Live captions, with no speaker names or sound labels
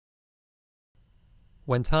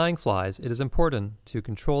When tying flies, it is important to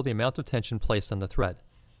control the amount of tension placed on the thread.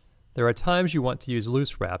 There are times you want to use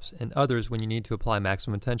loose wraps and others when you need to apply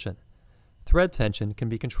maximum tension. Thread tension can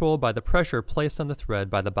be controlled by the pressure placed on the thread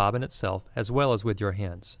by the bobbin itself as well as with your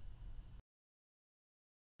hands.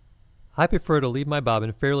 I prefer to leave my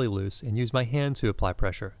bobbin fairly loose and use my hand to apply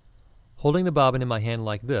pressure. Holding the bobbin in my hand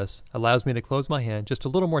like this allows me to close my hand just a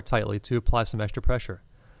little more tightly to apply some extra pressure.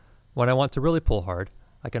 When I want to really pull hard,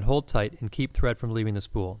 I can hold tight and keep thread from leaving the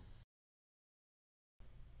spool.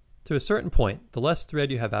 To a certain point, the less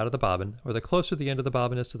thread you have out of the bobbin, or the closer the end of the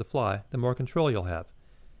bobbin is to the fly, the more control you'll have.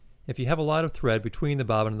 If you have a lot of thread between the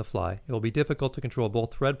bobbin and the fly, it will be difficult to control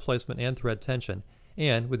both thread placement and thread tension,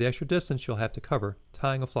 and with the extra distance you'll have to cover,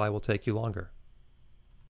 tying a fly will take you longer.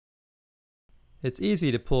 It's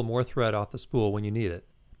easy to pull more thread off the spool when you need it,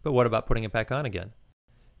 but what about putting it back on again?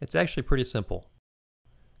 It's actually pretty simple.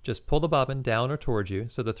 Just pull the bobbin down or towards you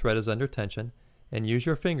so the thread is under tension, and use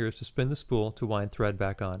your fingers to spin the spool to wind thread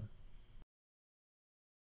back on.